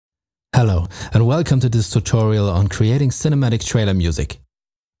Hello and welcome to this tutorial on creating cinematic trailer music.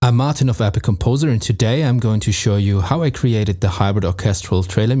 I'm Martin of Epic Composer and today I'm going to show you how I created the hybrid orchestral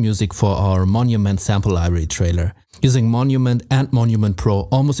trailer music for our Monument sample library trailer, using Monument and Monument Pro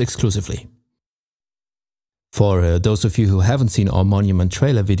almost exclusively. For those of you who haven't seen our Monument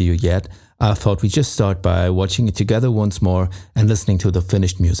trailer video yet, I thought we'd just start by watching it together once more and listening to the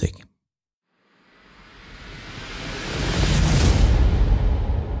finished music.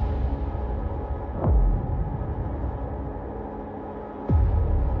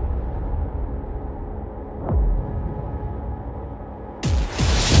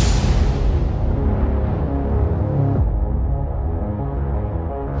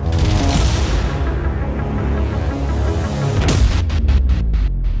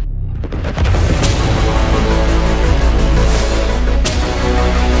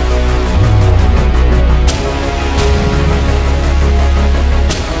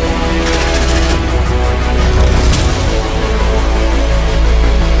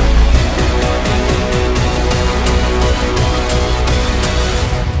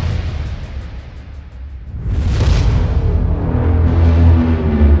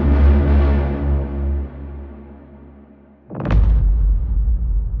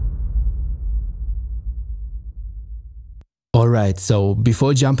 Alright, so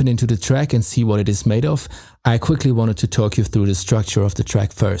before jumping into the track and see what it is made of, I quickly wanted to talk you through the structure of the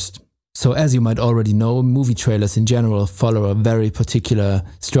track first. So as you might already know, movie trailers in general follow a very particular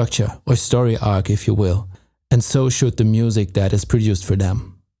structure, or story arc if you will, and so should the music that is produced for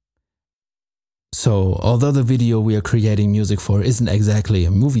them. So although the video we are creating music for isn't exactly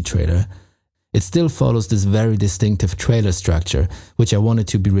a movie trailer, it still follows this very distinctive trailer structure, which I wanted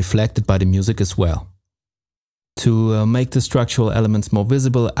to be reflected by the music as well. To make the structural elements more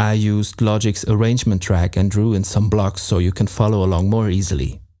visible, I used Logic's arrangement track and drew in some blocks so you can follow along more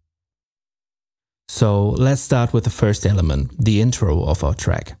easily. So let's start with the first element, the intro of our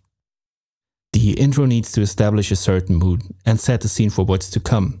track. The intro needs to establish a certain mood and set the scene for what's to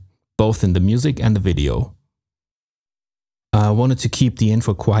come, both in the music and the video. I wanted to keep the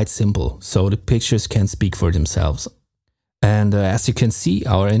intro quite simple, so the pictures can speak for themselves. And as you can see,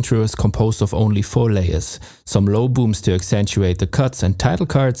 our intro is composed of only 4 layers, some low booms to accentuate the cuts and title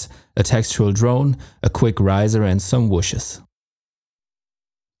cards, a textural drone, a quick riser and some whooshes.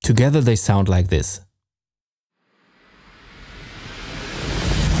 Together they sound like this.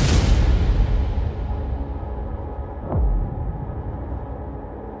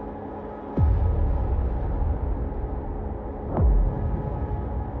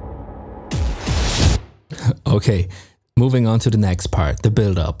 Okay. Moving on to the next part, the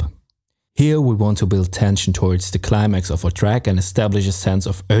build-up. Here we want to build tension towards the climax of our track and establish a sense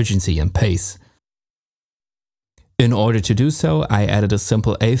of urgency and pace. In order to do so, I added a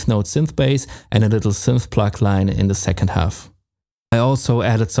simple 8th note synth bass and a little synth plug line in the second half. I also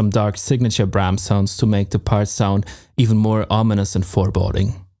added some dark signature brim sounds to make the part sound even more ominous and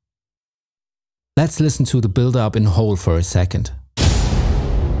foreboding. Let's listen to the build-up in whole for a second.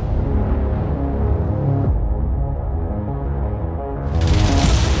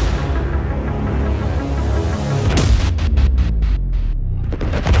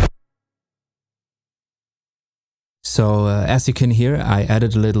 So as you can hear, I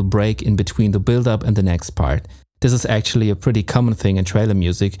added a little break in between the build-up and the next part. This is actually a pretty common thing in trailer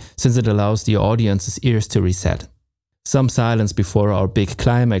music, since it allows the audience's ears to reset. Some silence before our big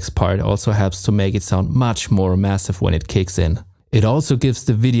climax part also helps to make it sound much more massive when it kicks in. It also gives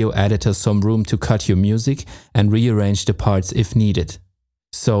the video editor some room to cut your music and rearrange the parts if needed.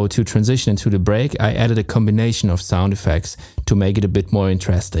 So to transition into the break, I added a combination of sound effects to make it a bit more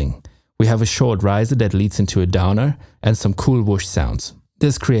interesting. We have a short riser that leads into a downer and some cool whoosh sounds.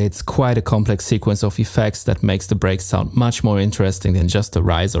 This creates quite a complex sequence of effects that makes the break sound much more interesting than just a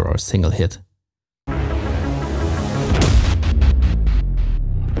riser or a single hit.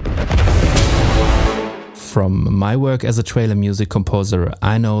 From my work as a trailer music composer,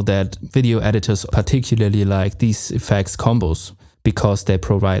 I know that video editors particularly like these effects combos because they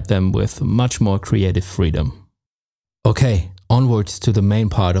provide them with much more creative freedom. Okay. Onwards to the main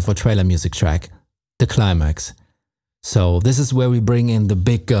part of our trailer music track, the climax. So this is where we bring in the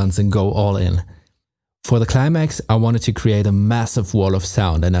big guns and go all in. For the climax, I wanted to create a massive wall of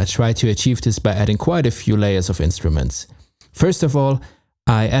sound and I tried to achieve this by adding quite a few layers of instruments. First of all,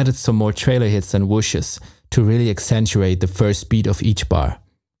 I added some more trailer hits and whooshes to really accentuate the first beat of each bar.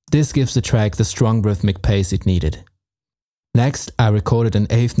 This gives the track the strong rhythmic pace it needed. Next, I recorded an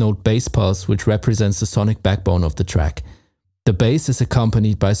 8th note bass pulse which represents the sonic backbone of the track. The bass is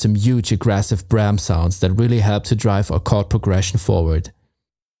accompanied by some huge aggressive brim sounds that really help to drive our chord progression forward.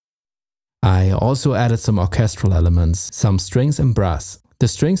 I also added some orchestral elements, some strings and brass. The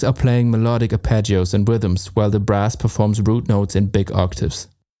strings are playing melodic arpeggios and rhythms, while the brass performs root notes in big octaves.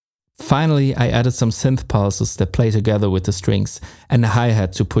 Finally, I added some synth pulses that play together with the strings, and a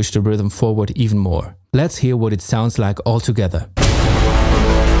hi-hat to push the rhythm forward even more. Let's hear what it sounds like all together.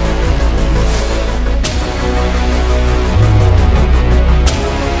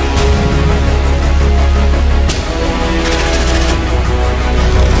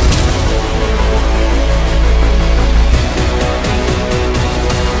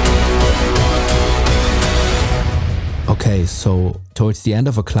 Okay, so towards the end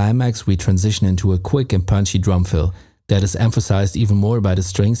of a climax, we transition into a quick and punchy drum fill that is emphasized even more by the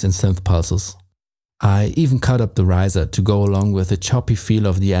strings and synth pulses. I even cut up the riser to go along with the choppy feel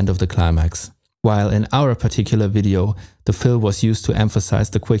of the end of the climax. While in our particular video, the fill was used to emphasize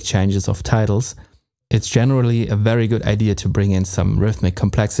the quick changes of titles, it's generally a very good idea to bring in some rhythmic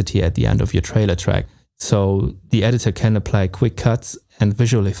complexity at the end of your trailer track, so the editor can apply quick cuts and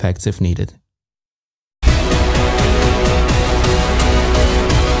visual effects if needed.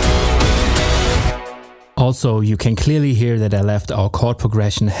 Also, you can clearly hear that I left our chord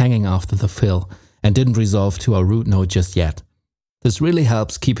progression hanging after the fill and didn't resolve to our root note just yet. This really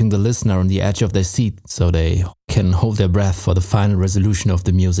helps keeping the listener on the edge of their seat so they can hold their breath for the final resolution of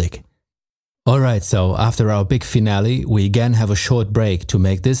the music. Alright, so after our big finale, we again have a short break to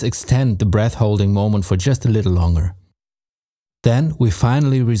make this extend the breath-holding moment for just a little longer. Then we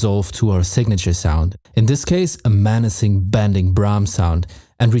finally resolve to our signature sound, in this case a menacing bending brim sound,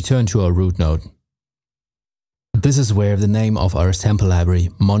 and return to our root note. This is where the name of our sample library,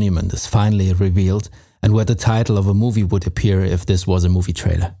 Monument, is finally revealed and where the title of a movie would appear if this was a movie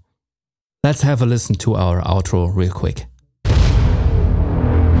trailer. Let's have a listen to our outro real quick.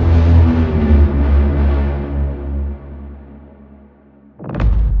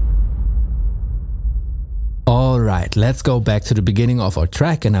 Alright, let's go back to the beginning of our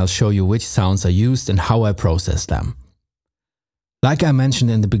track and I'll show you which sounds are used and how I process them. Like I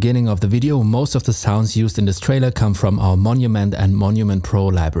mentioned in the beginning of the video, most of the sounds used in this trailer come from our Monument and Monument Pro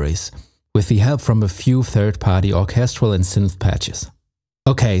libraries, with the help from a few third-party orchestral and synth patches.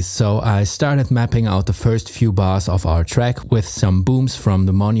 Okay, so I started mapping out the first few bars of our track with some booms from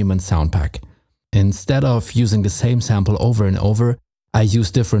the Monument sound pack. Instead of using the same sample over and over, I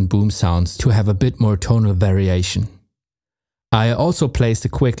used different boom sounds to have a bit more tonal variation. I also placed a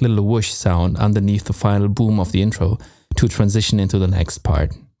quick little whoosh sound underneath the final boom of the intro to transition into the next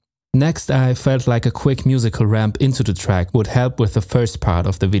part. Next, I felt like a quick musical ramp into the track would help with the first part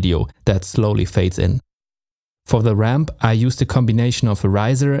of the video that slowly fades in. For the ramp, I used a combination of a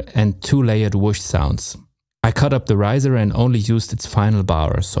riser and two layered whoosh sounds. I cut up the riser and only used its final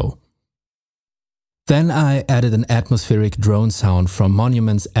bar or so. Then I added an atmospheric drone sound from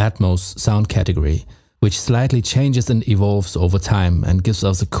Monument's Atmos sound category, which slightly changes and evolves over time and gives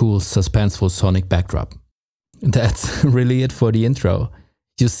us a cool, suspenseful sonic backdrop. That's really it for the intro.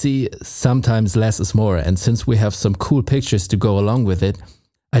 You see, sometimes less is more, and since we have some cool pictures to go along with it,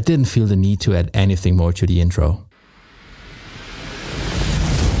 I didn't feel the need to add anything more to the intro.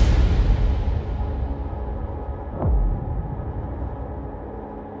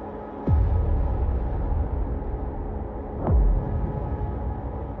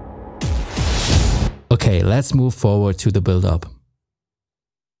 Okay, let's move forward to the build-up.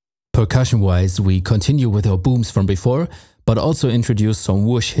 Percussion-wise, we continue with our booms from before, but also introduce some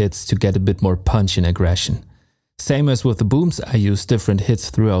whoosh hits to get a bit more punch and aggression. Same as with the booms, I use different hits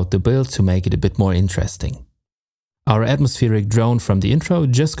throughout the build to make it a bit more interesting. Our atmospheric drone from the intro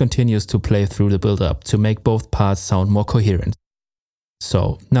just continues to play through the build-up to make both parts sound more coherent.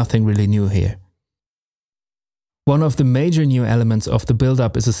 So, nothing really new here. One of the major new elements of the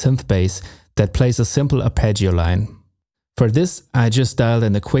build-up is a synth bass that plays a simple arpeggio line. For this, I just dialed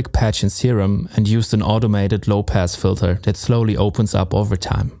in a quick patch in Serum and used an automated low-pass filter that slowly opens up over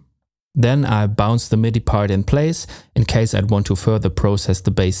time. Then I bounced the MIDI part in place in case I'd want to further process the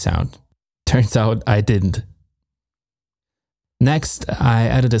bass sound. Turns out I didn't. Next, I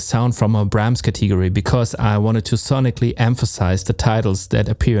added a sound from our Brahms category because I wanted to sonically emphasize the titles that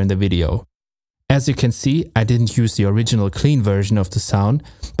appear in the video. As you can see, I didn't use the original clean version of the sound,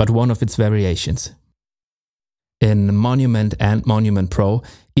 but one of its variations. In Monument and Monument Pro,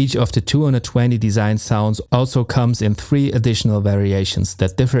 each of the 220 design sounds also comes in 3 additional variations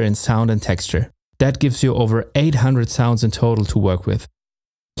that differ in sound and texture. That gives you over 800 sounds in total to work with.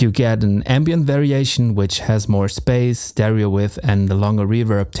 You get an ambient variation which has more space, stereo width and a longer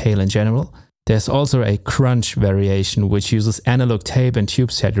reverb tail in general. There's also a crunch variation which uses analog tape and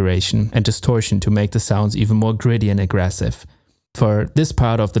tube saturation and distortion to make the sounds even more gritty and aggressive. For this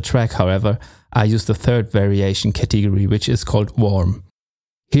part of the track, however, I use the third variation category, which is called warm.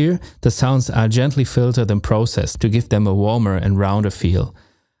 Here, the sounds are gently filtered and processed to give them a warmer and rounder feel.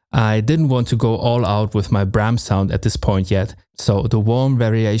 I didn't want to go all out with my brim sound at this point yet, so the warm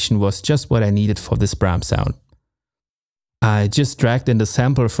variation was just what I needed for this brim sound. I just dragged in the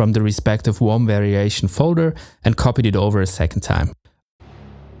sample from the respective warm variation folder and copied it over a second time.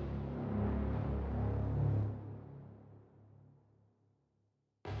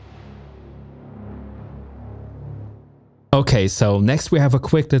 Okay, so next we have a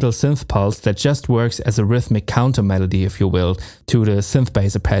quick little synth pulse that just works as a rhythmic counter melody, if you will, to the synth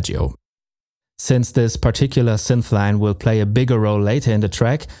bass arpeggio. Since this particular synth line will play a bigger role later in the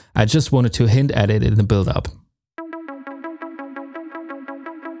track, I just wanted to hint at it in the build-up.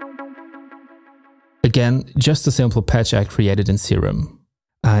 Again, just a simple patch I created in Serum.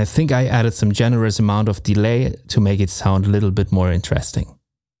 I think I added some generous amount of delay to make it sound a little bit more interesting.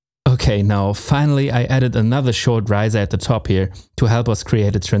 Okay, now finally I added another short riser at the top here to help us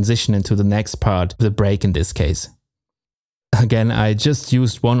create a transition into the next part, the break in this case. Again, I just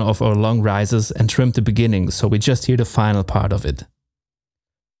used one of our long risers and trimmed the beginning, so we just hear the final part of it.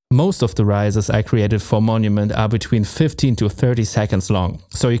 Most of the risers I created for Monument are between 15 to 30 seconds long,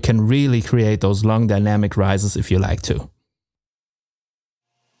 so you can really create those long dynamic risers if you like to.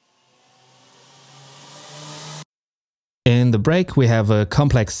 In the break we have a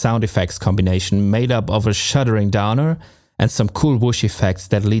complex sound effects combination made up of a shuddering downer and some cool whoosh effects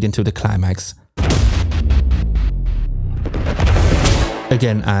that lead into the climax.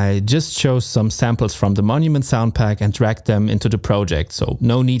 Again, I just chose some samples from the Monument sound pack and dragged them into the project, so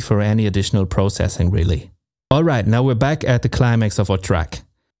no need for any additional processing really. Alright, now we're back at the climax of our track.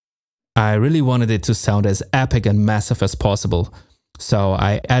 I really wanted it to sound as epic and massive as possible. So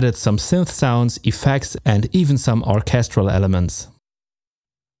I added some synth sounds, effects and even some orchestral elements.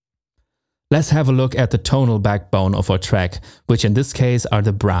 Let's have a look at the tonal backbone of our track, which in this case are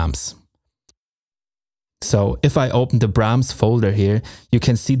the brims. So if I open the brims folder here, you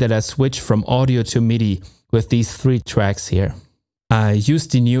can see that I switched from audio to MIDI with these 3 tracks here. I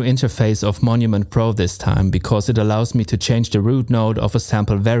used the new interface of Monument Pro this time because it allows me to change the root node of a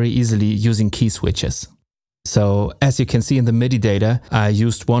sample very easily using key switches. So as you can see in the MIDI data, I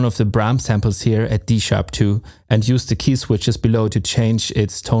used one of the brim samples here at D#2 and used the key switches below to change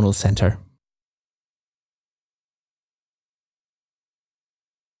its tonal center.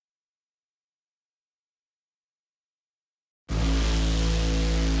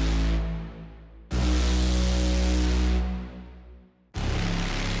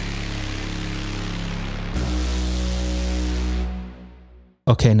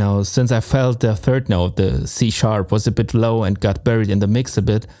 Okay, now since I felt the third note, the C sharp, was a bit low and got buried in the mix a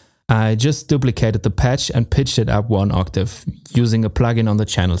bit, I just duplicated the patch and pitched it up 1 octave using a plugin on the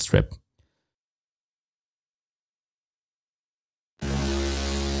channel strip.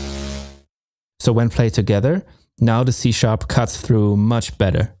 So when played together, now the C sharp cuts through much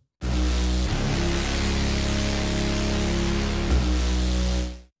better.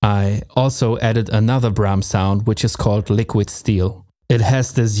 I also added another brim sound, which is called Liquid Steel. It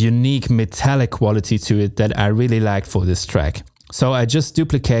has this unique metallic quality to it that I really liked for this track. So I just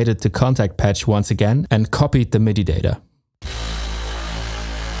duplicated the Cont'd patch once again and copied the MIDI data.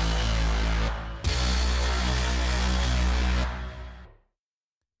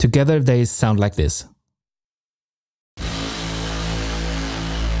 Together they sound like this.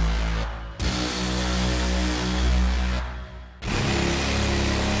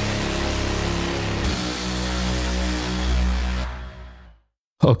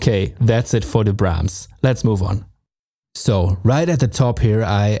 Okay, that's it for the brims. Let's move on. So, right at the top here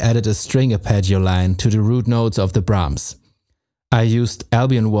I added a string arpeggio line to the root nodes of the brims. I used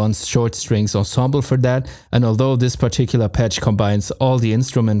Albion One's short strings ensemble for that, and although this particular patch combines all the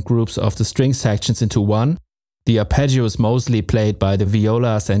instrument groups of the string sections into one, the arpeggio is mostly played by the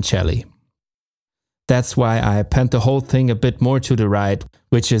violas and cello. That's why I panned the whole thing a bit more to the right,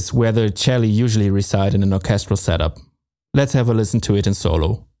 which is where the cello usually reside in an orchestral setup. Let's have a listen to it in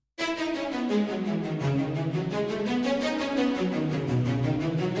solo.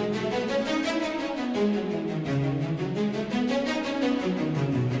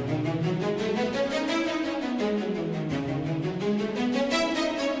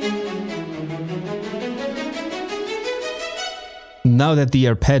 Now that the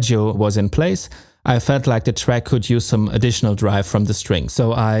arpeggio was in place, I felt like the track could use some additional drive from the string,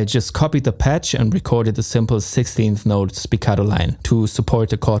 so I just copied the patch and recorded a simple 16th note spiccato line to support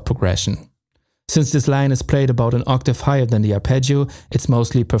the chord progression. Since this line is played about an octave higher than the arpeggio, it's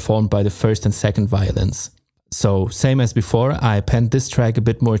mostly performed by the first and second violins. So same as before, I panned this track a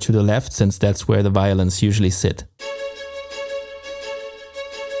bit more to the left since that's where the violins usually sit.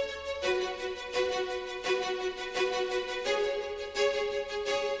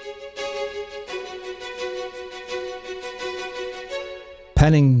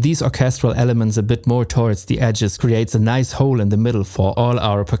 Panning these orchestral elements a bit more towards the edges creates a nice hole in the middle for all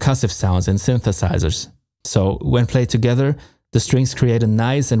our percussive sounds and synthesizers. So when played together, the strings create a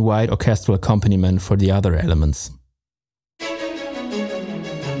nice and wide orchestral accompaniment for the other elements.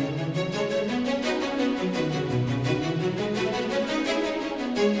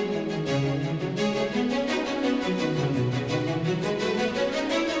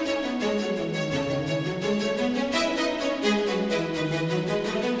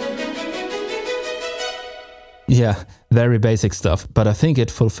 Yeah, very basic stuff, but I think it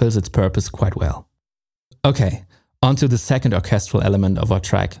fulfills its purpose quite well. Okay, on to the second orchestral element of our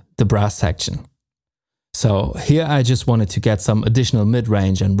track, the brass section. So here I just wanted to get some additional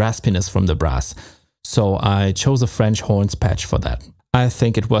mid-range and raspiness from the brass, so I chose a French horns patch for that. I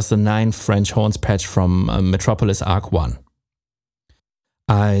think it was the 9 French horns patch from Metropolis Arc 1.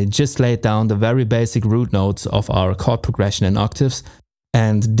 I just laid down the very basic root notes of our chord progression in octaves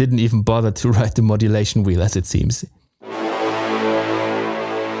and didn't even bother to write the modulation wheel, as it seems.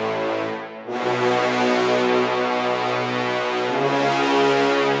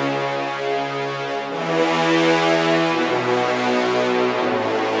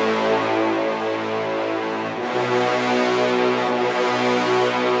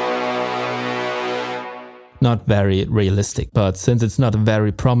 Not very realistic, but since it's not a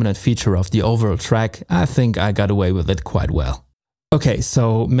very prominent feature of the overall track, I think I got away with it quite well. Okay,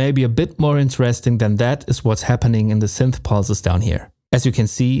 so maybe a bit more interesting than that is what's happening in the synth pulses down here. As you can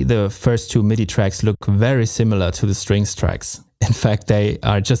see, the first 2 MIDI tracks look very similar to the strings tracks. In fact, they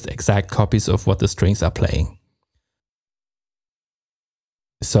are just exact copies of what the strings are playing.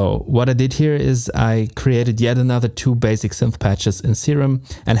 So what I did here is I created yet another 2 basic synth patches in Serum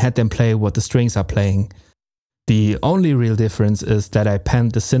and had them play what the strings are playing. The only real difference is that I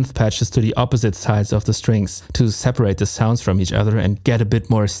panned the synth patches to the opposite sides of the strings to separate the sounds from each other and get a bit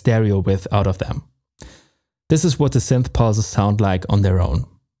more stereo width out of them. This is what the synth pulses sound like on their own.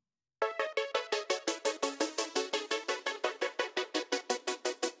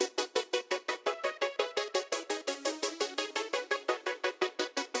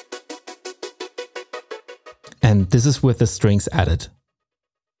 And this is with the strings added.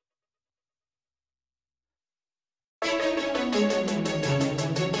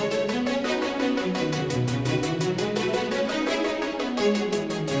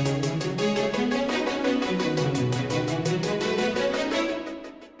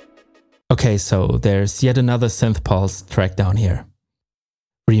 Okay, so there's yet another synth pulse track down here.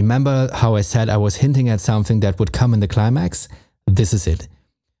 Remember how I said I was hinting at something that would come in the climax? This is it.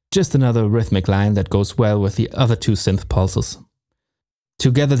 Just another rhythmic line that goes well with the other 2 synth pulses.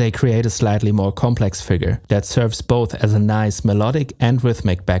 Together they create a slightly more complex figure that serves both as a nice melodic and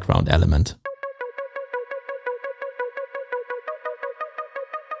rhythmic background element.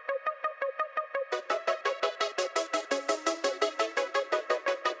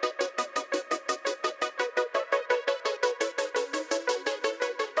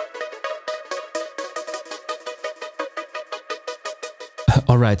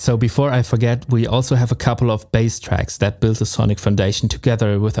 Alright, so before I forget, we also have a couple of bass tracks that build the sonic foundation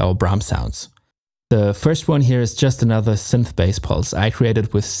together with our brim sounds. The first one here is just another synth bass pulse I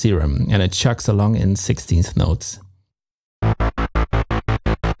created with Serum, and it chugs along in 16th notes.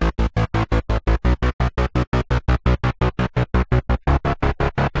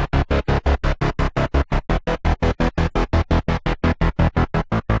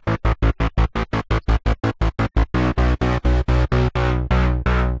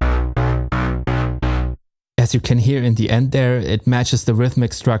 As you can hear in the end there, it matches the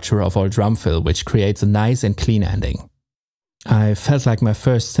rhythmic structure of our drum fill, which creates a nice and clean ending. I felt like my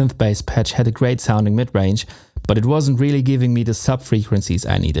first synth bass patch had a great sounding mid-range, but it wasn't really giving me the sub-frequencies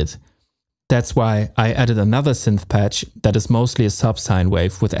I needed. That's why I added another synth patch that is mostly a sub-sine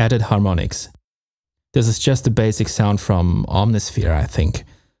wave with added harmonics. This is just a basic sound from Omnisphere, I think.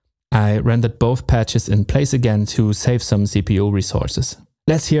 I rendered both patches in place again to save some CPU resources.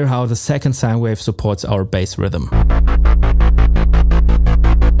 Let's hear how the second sine wave supports our bass rhythm.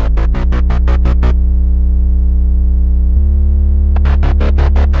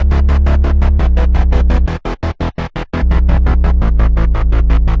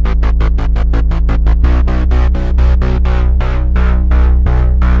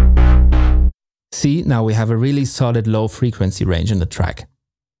 See, now we have a really solid low frequency range in the track.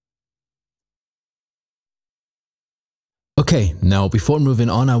 Okay, now before moving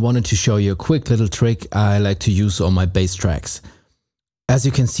on, I wanted to show you a quick little trick I like to use on my bass tracks. As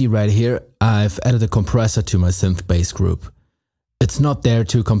you can see right here, I've added a compressor to my synth bass group. It's not there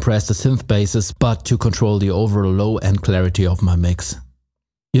to compress the synth basses, but to control the overall low end clarity of my mix.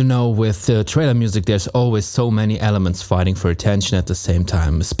 You know, with trailer music there's always so many elements fighting for attention at the same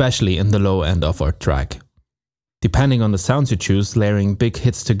time, especially in the low end of our track. Depending on the sounds you choose, layering big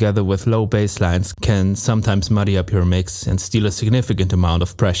hits together with low bass lines can sometimes muddy up your mix and steal a significant amount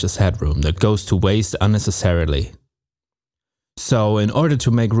of precious headroom that goes to waste unnecessarily. So in order to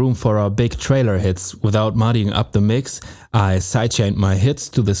make room for our big trailer hits without muddying up the mix, I sidechained my hits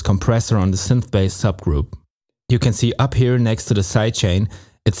to this compressor on the synth bass subgroup. You can see up here next to the sidechain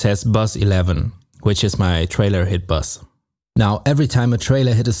it says bus 11, which is my trailer hit bus. Now every time a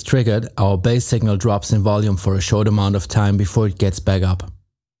trailer hit is triggered, our bass signal drops in volume for a short amount of time before it gets back up.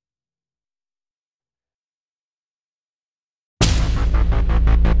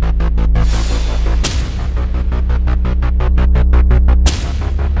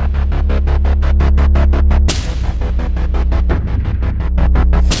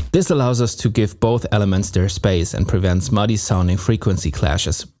 This allows us to give both elements their space and prevents muddy sounding frequency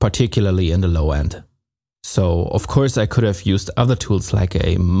clashes, particularly in the low end. So, of course, I could have used other tools like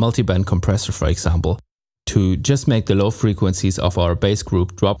a multiband compressor, for example, to just make the low frequencies of our bass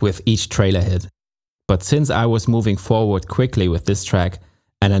group drop with each trailer hit. But since I was moving forward quickly with this track,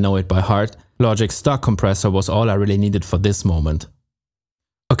 and I know it by heart, Logic's stock compressor was all I really needed for this moment.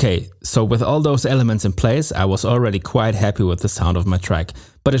 Okay, so with all those elements in place, I was already quite happy with the sound of my track,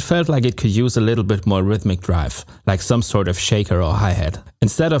 but it felt like it could use a little bit more rhythmic drive, like some sort of shaker or hi-hat.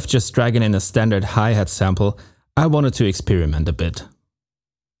 Instead of just dragging in a standard hi-hat sample, I wanted to experiment a bit.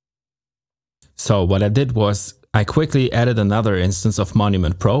 So what I did was, I quickly added another instance of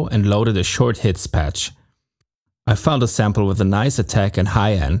Monument Pro and loaded a short hits patch. I found a sample with a nice attack and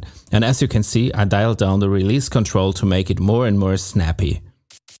high end, and as you can see, I dialed down the release control to make it more and more snappy.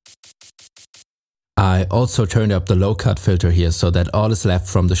 I also turned up the low cut filter here so that all is left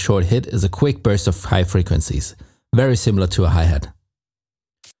from the short hit is a quick burst of high frequencies, very similar to a hi-hat.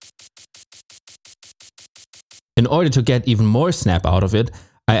 In order to get even more snap out of it,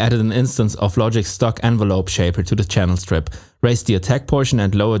 I added an instance of Logic's stock envelope shaper to the channel strip, raised the attack portion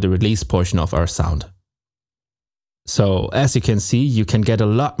and lowered the release portion of our sound. So as you can see, you can get a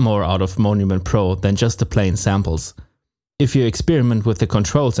lot more out of Monument Pro than just the plain samples. If you experiment with the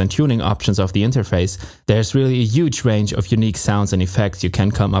controls and tuning options of the interface, there's really a huge range of unique sounds and effects you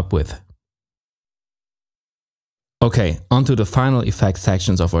can come up with. Okay, on to the final effect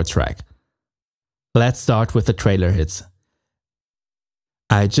sections of our track. Let's start with the trailer hits.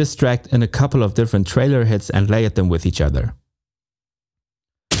 I just dragged in a couple of different trailer hits and layered them with each other.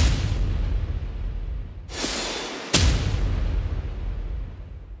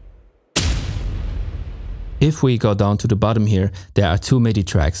 If we go down to the bottom here, there are two MIDI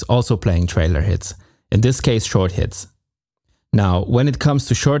tracks also playing trailer hits, in this case short hits. Now, when it comes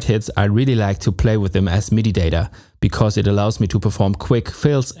to short hits, I really like to play with them as MIDI data, because it allows me to perform quick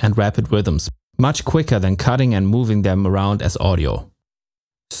fills and rapid rhythms, much quicker than cutting and moving them around as audio.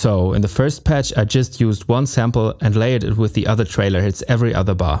 So, in the first patch I just used one sample and layered it with the other trailer hits every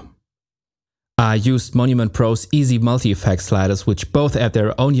other bar. I used Monument Pro's easy multi-effect sliders, which both add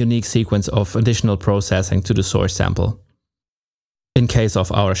their own unique sequence of additional processing to the source sample. In case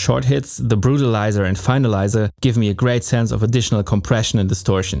of our short hits, the brutalizer and finalizer give me a great sense of additional compression and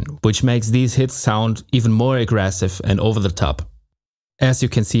distortion, which makes these hits sound even more aggressive and over the top. As you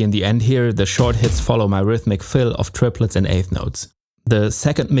can see in the end here, the short hits follow my rhythmic fill of triplets and eighth notes. The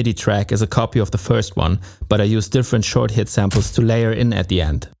second MIDI track is a copy of the first one, but I use different short hit samples to layer in at the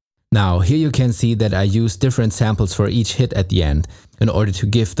end. Now here you can see that I use different samples for each hit at the end in order to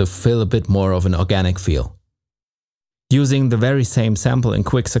give the fill a bit more of an organic feel. Using the very same sample in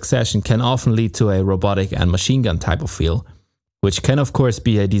quick succession can often lead to a robotic and machine gun type of feel, which can of course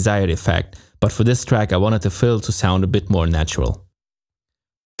be a desired effect, but for this track I wanted the fill to sound a bit more natural.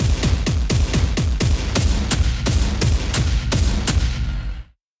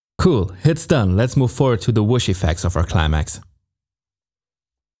 Cool, hits done, let's move forward to the whoosh effects of our climax.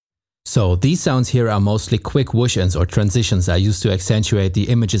 So these sounds here are mostly quick whoosh-ins or transitions I use to accentuate the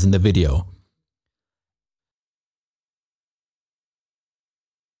images in the video.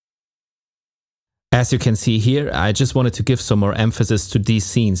 As you can see here, I just wanted to give some more emphasis to these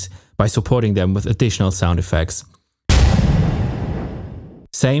scenes by supporting them with additional sound effects.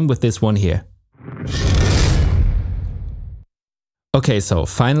 Same with this one here. Okay, so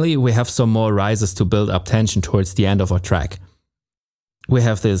finally we have some more rises to build up tension towards the end of our track. We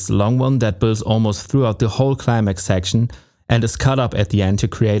have this long one that builds almost throughout the whole climax section, and is cut up at the end to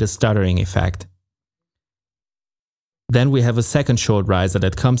create a stuttering effect. Then we have a second short riser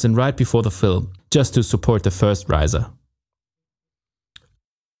that comes in right before the fill, just to support the first riser.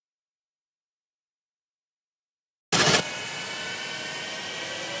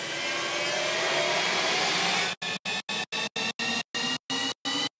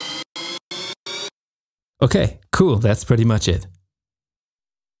 Okay, cool, that's pretty much it.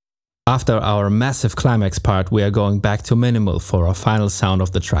 After our massive climax part, we are going back to minimal for our final sound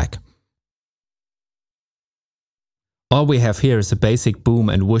of the track. All we have here is a basic boom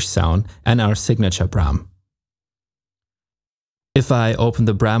and whoosh sound and our signature brim. If I open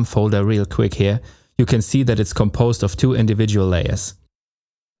the brim folder real quick here, you can see that it's composed of two individual layers.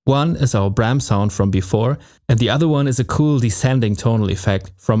 One is our brim sound from before, and the other one is a cool descending tonal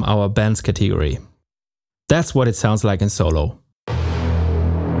effect from our bends category. That's what it sounds like in solo.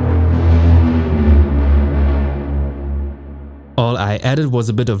 All I added was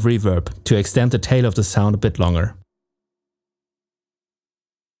a bit of reverb to extend the tail of the sound a bit longer.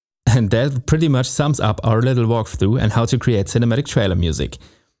 And that pretty much sums up our little walkthrough and how to create cinematic trailer music.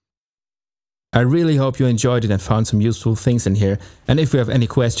 I really hope you enjoyed it and found some useful things in here, and if you have any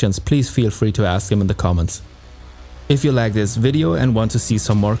questions, please feel free to ask them in the comments. If you like this video and want to see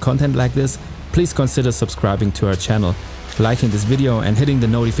some more content like this, please consider subscribing to our channel, liking this video and hitting the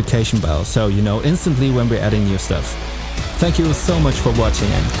notification bell so you know instantly when we're adding new stuff. Thank you so much for watching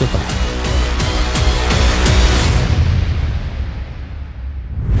and goodbye.